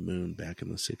land on the moon back in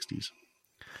the 60s.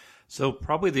 So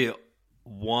probably the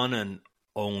one and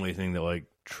only thing that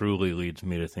truly leads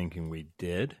me to thinking we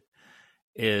did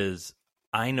is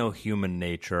I know human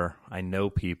nature. I know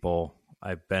people.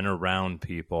 I've been around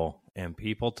people, and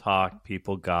people talk,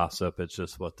 people gossip. It's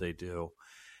just what they do.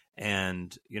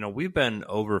 And, we've been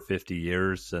over 50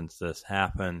 years since this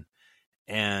happened.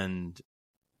 And,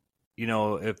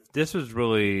 if this was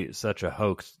really such a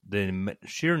hoax, the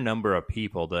sheer number of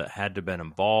people that had to have been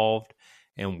involved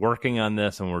and working on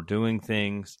this and were doing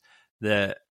things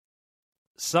that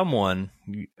someone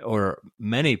or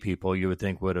many people you would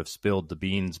think would have spilled the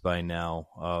beans by now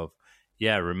of,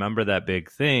 remember that big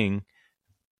thing,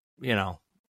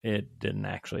 it didn't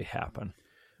actually happen.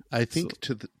 I think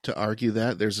to argue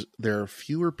that there are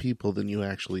fewer people than you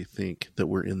actually think that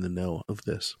were in the know of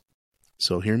this.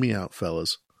 So hear me out,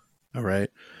 fellas. All right.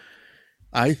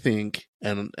 I think,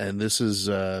 and this is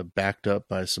backed up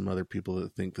by some other people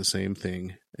that think the same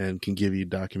thing and can give you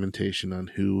documentation on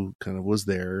who kind of was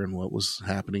there and what was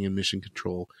happening in Mission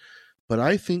Control. But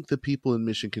I think the people in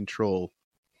Mission Control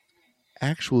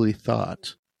actually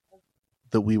thought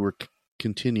that we were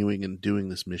continuing and doing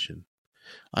this mission.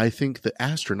 I think the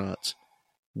astronauts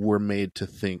were made to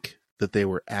think that they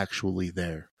were actually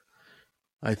there.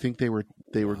 I think they were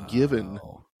given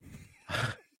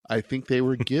I think they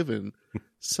were given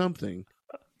something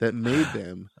that made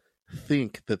them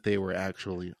think that they were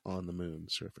actually on the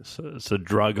moon's surface. So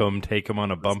drug them, take them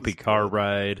on a bumpy car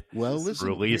ride. Well, listen,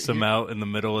 release them out in the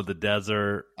middle of the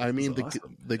desert. I mean,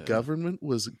 the government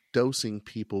was dosing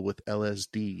people with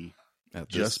LSD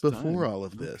just before all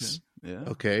of this.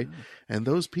 Okay. And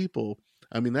those people,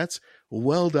 I mean, that's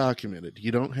well documented.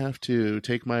 You don't have to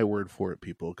take my word for it,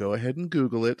 people. Go ahead and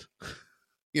Google it.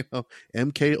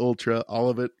 MK Ultra, all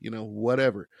of it,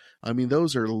 whatever. I mean,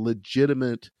 those are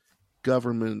legitimate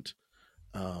government,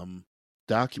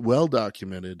 well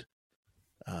documented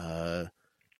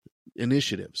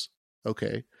initiatives.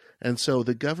 Okay. And so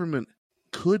the government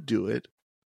could do it,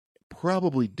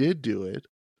 probably did do it,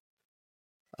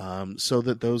 so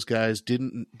that those guys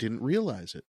didn't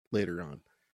realize it later on.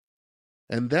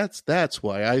 And that's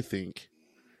why I think,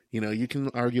 you can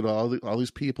argue that all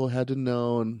these people had to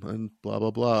know and blah,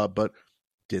 blah, blah, but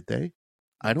did they?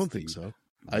 I don't think so.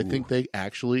 I think they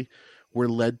actually were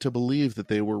led to believe that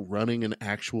they were running an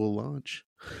actual launch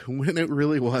when it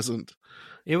really wasn't.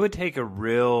 It would take a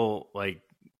real,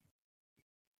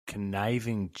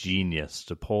 conniving genius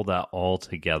to pull that all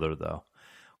together, though.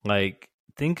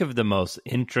 Think of the most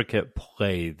intricate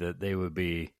play that they would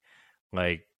be,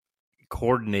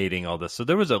 coordinating all this. So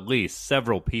there was at least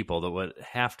several people that would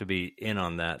have to be in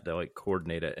on that to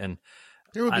coordinate it. And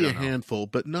there would be a handful,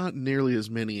 but not nearly as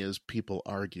many as people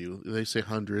argue. They say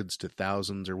hundreds to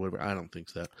thousands or whatever. I don't think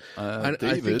so.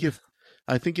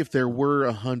 I think if there were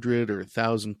 100 or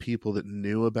 1,000 people that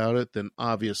knew about it, then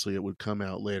obviously it would come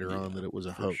out later on that it was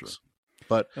a hoax. Sure.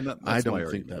 But I don't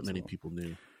think that many people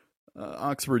knew.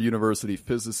 Oxford University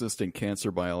physicist and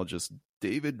cancer biologist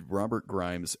David Robert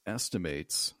Grimes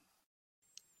estimates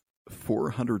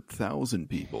 400,000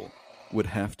 people would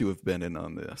have to have been in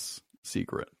on this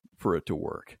secret for it to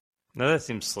work. Now that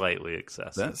seems slightly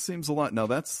excessive. That seems a lot. Now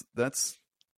that's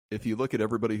if you look at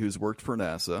everybody who's worked for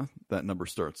NASA, that number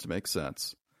starts to make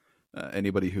sense.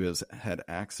 Anybody who has had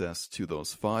access to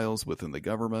those files within the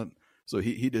government. So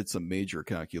he did some major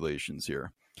calculations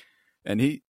here. And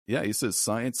he Yeah, he says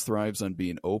science thrives on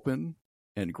being open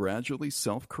and gradually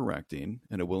self-correcting,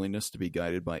 and a willingness to be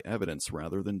guided by evidence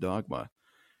rather than dogma.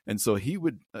 And so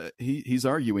he's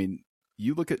arguing,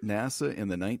 you look at NASA in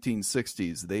the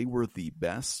 1960s, they were the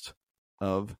best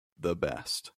of the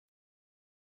best.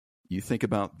 You think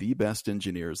about the best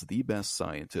engineers, the best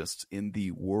scientists in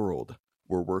the world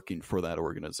were working for that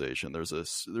organization. There's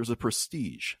a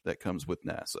prestige that comes with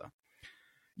NASA.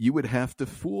 You would have to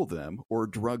fool them or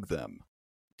drug them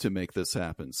to make this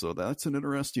happen. So that's an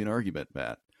interesting argument,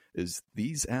 Matt, is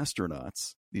these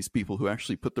astronauts, these people who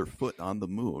actually put their foot on the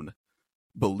moon,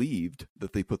 believed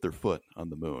that they put their foot on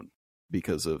the moon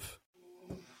because of...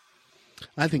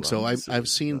 I think so. I've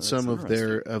seen some of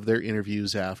their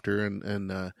interviews after,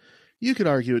 and you could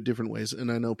argue it different ways.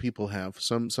 And I know people have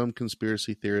some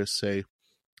conspiracy theorists say,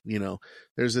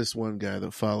 there's this one guy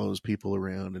that follows people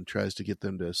around and tries to get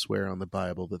them to swear on the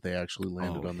Bible that they actually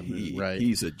landed on the moon. Right?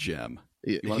 He's a gem.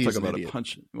 You want to talk about a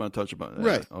punch? You want to touch about that?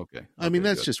 Right? Okay. I mean,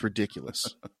 that's just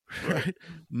ridiculous, right?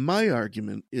 My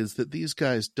argument is that these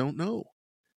guys don't know.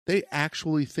 They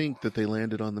actually think that they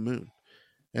landed on the moon,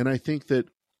 and I think that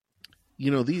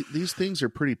these things are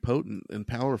pretty potent and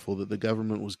powerful that the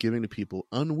government was giving to people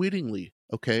unwittingly.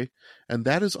 Okay, and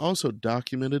that is also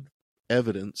documented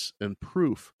evidence and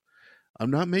proof.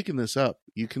 I'm not making this up.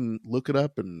 You can look it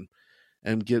up and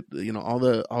get all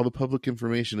the public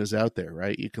information is out there,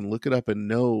 right? You can look it up and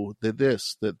know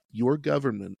that your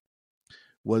government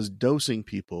was dosing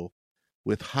people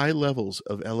with high levels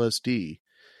of LSD,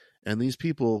 and these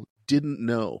people didn't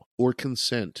know or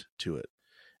consent to it.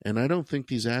 And I don't think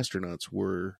these astronauts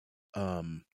were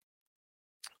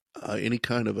any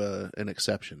kind of an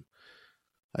exception.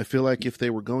 I feel like if they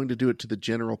were going to do it to the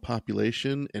general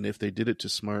population, and if they did it to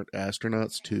smart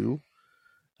astronauts too,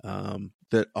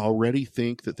 that already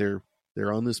think that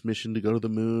they're on this mission to go to the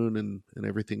moon and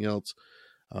everything else,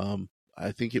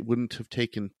 I think it wouldn't have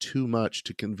taken too much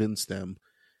to convince them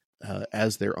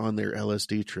as they're on their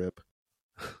LSD trip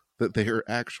that they are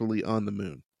actually on the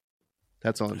moon.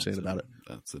 That's all I'm saying about it.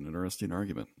 That's an interesting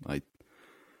argument.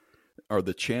 Are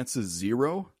the chances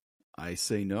zero? I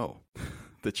say no.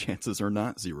 The chances are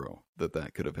not zero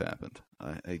that could have happened.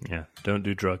 Don't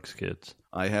do drugs, kids.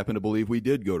 I happen to believe we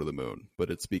did go to the moon, but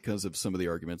it's because of some of the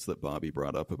arguments that Bobby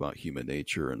brought up about human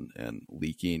nature and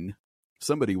leaking.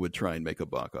 Somebody would try and make a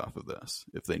buck off of this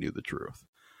if they knew the truth,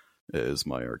 is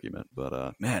my argument.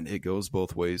 But man, it goes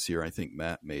both ways here. I think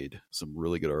Matt made some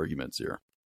really good arguments here.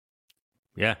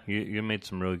 Yeah, you made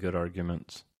some really good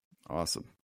arguments. Awesome.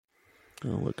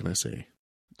 Oh, what can I say?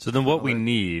 So then what we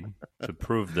need to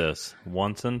prove this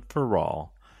once and for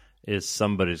all is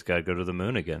somebody's got to go to the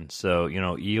moon again. So,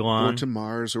 Elon. Or to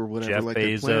Mars or whatever. Jeff like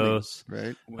Bezos.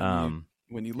 Right?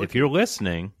 When you look if you're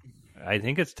listening, I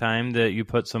think it's time that you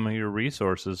put some of your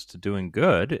resources to doing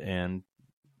good and,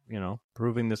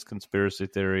 proving this conspiracy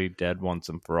theory dead once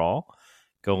and for all.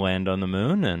 Go land on the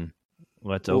moon and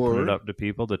let's open it up to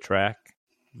people to track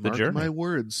the journey. Mark my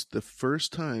words, the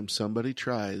first time somebody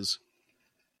tries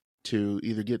to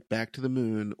either get back to the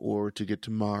moon or to get to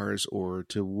Mars or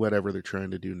to whatever they're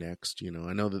trying to do next.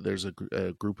 I know that there's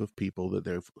a group of people that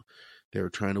they're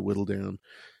trying to whittle down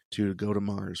to go to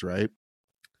Mars, right?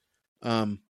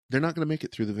 They're not going to make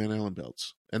it through the Van Allen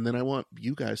belts. And then I want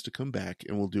you guys to come back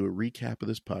and we'll do a recap of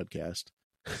this podcast.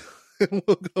 And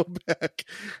we'll go back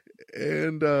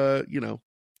and,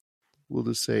 we'll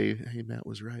just say, hey, Matt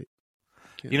was right.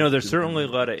 There's certainly a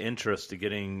lot of interest to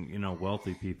getting,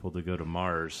 wealthy people to go to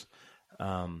Mars.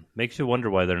 Makes you wonder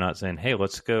why they're not saying, hey,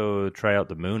 let's go try out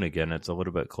the moon again. It's a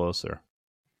little bit closer.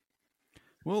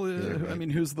 Well, I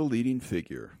mean, who's the leading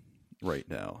figure right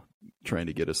now trying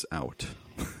to get us out?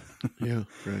 Yeah,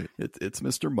 right. It's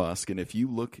Mr. Musk. And if you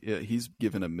look, he's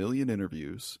given 1 million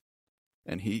interviews,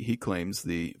 and he claims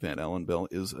the Van Allen belt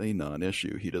is a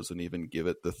non-issue. He doesn't even give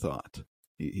it the thought.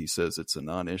 He says it's a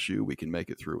non-issue. We can make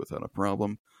it through without a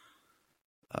problem.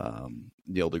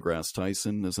 Neil deGrasse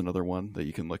Tyson is another one that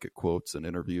you can look at quotes and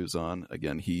interviews on.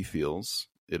 Again, he feels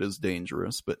it is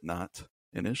dangerous, but not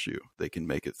an issue. They can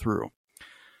make it through.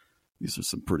 These are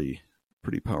some pretty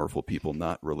powerful people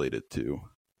not related to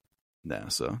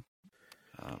NASA.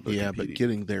 But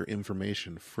getting their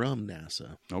information from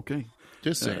NASA. Okay.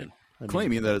 Just saying.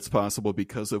 Claiming that it's possible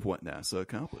because of what NASA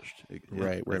accomplished.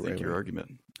 Right. Your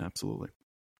argument. Absolutely.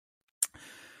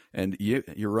 And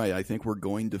you're right. I think we're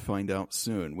going to find out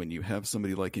soon when you have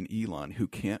somebody like an Elon who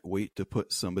can't wait to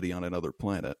put somebody on another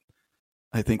planet.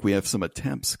 I think we have some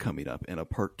attempts coming up in a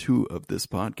part 2 of this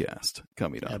podcast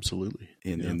coming up. Absolutely.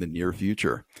 In the near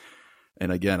future.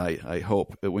 And again, I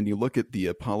hope that when you look at the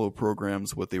Apollo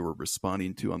programs, what they were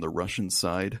responding to on the Russian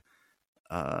side,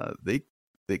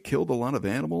 they they killed a lot of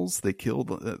animals. They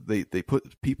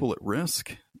put people at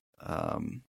risk.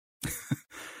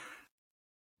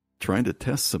 Trying to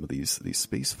test some of these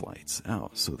space flights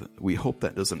out, so that we hope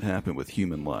that doesn't happen with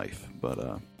human life. But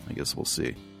I guess we'll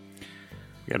see.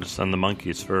 We got to send the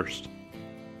monkeys first.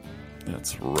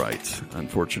 That's right.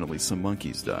 Unfortunately, some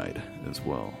monkeys died as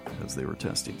well as they were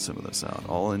testing some of this out.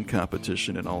 All in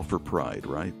competition and all for pride,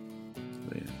 right?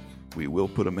 We will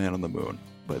put a man on the moon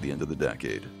by the end of the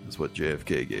decade, is what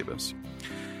JFK gave us.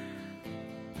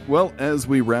 Well, as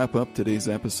we wrap up today's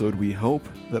episode, we hope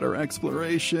that our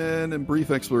exploration and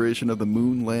brief exploration of the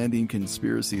moon landing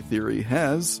conspiracy theory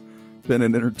has been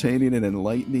an entertaining and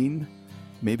enlightening,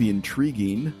 maybe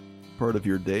intriguing part of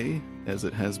your day, as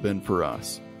it has been for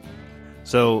us.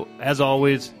 So, as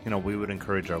always, we would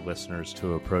encourage our listeners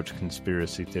to approach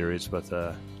conspiracy theories with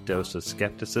a dose of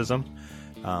skepticism.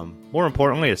 More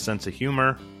importantly, a sense of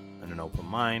humor and an open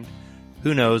mind.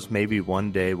 Who knows, maybe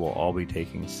one day we'll all be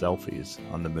taking selfies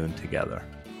on the moon together.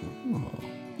 Oh.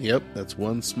 Yep, that's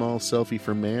one small selfie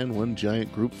for man, one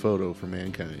giant group photo for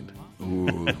mankind.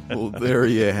 Ooh, well, there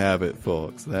you have it,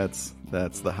 folks. That's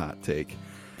the hot take.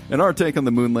 And our take on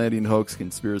the moon landing hoax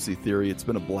conspiracy theory. It's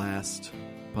been a blast,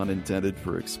 pun intended,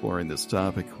 for exploring this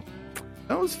topic.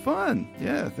 That was fun.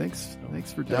 Yeah, thanks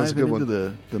for diving into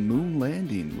the moon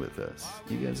landing with us.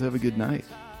 You guys have a good night.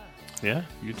 Yeah,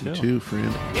 you too. You too, friend.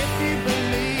 If you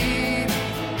believe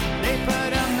they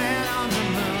put a man on the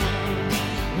moon,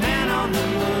 man on the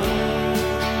moon.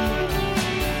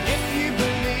 If you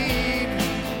believe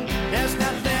there's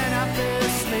nothing up their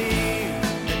sleeve,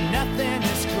 then nothing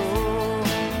is cool.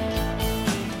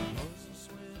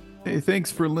 Hey,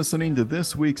 thanks for listening to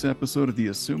this week's episode of the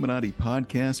Assuminati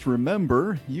Podcast.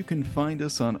 Remember, you can find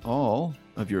us on all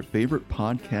of your favorite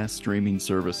podcast streaming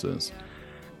services.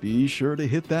 Be sure to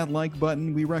hit that like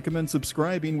button. We recommend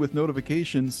subscribing with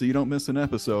notifications so you don't miss an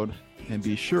episode. And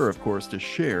be sure, of course, to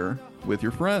share with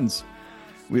your friends.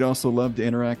 We'd also love to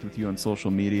interact with you on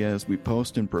social media as we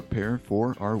post and prepare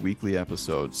for our weekly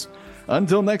episodes.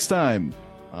 Until next time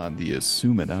on the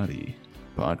Assuminati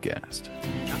Podcast.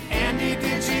 Andy,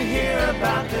 did you hear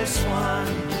about this one?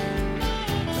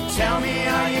 Tell me,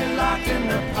 are you locked in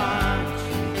the pond?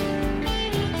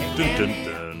 Dun, dun,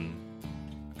 dun.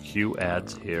 Cue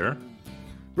ads here.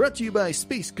 Brought to you by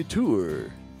Space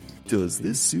Couture. Does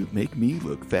this suit make me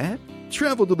look fat?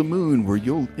 Travel to the moon where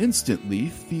you'll instantly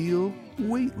feel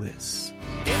weightless.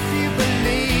 If you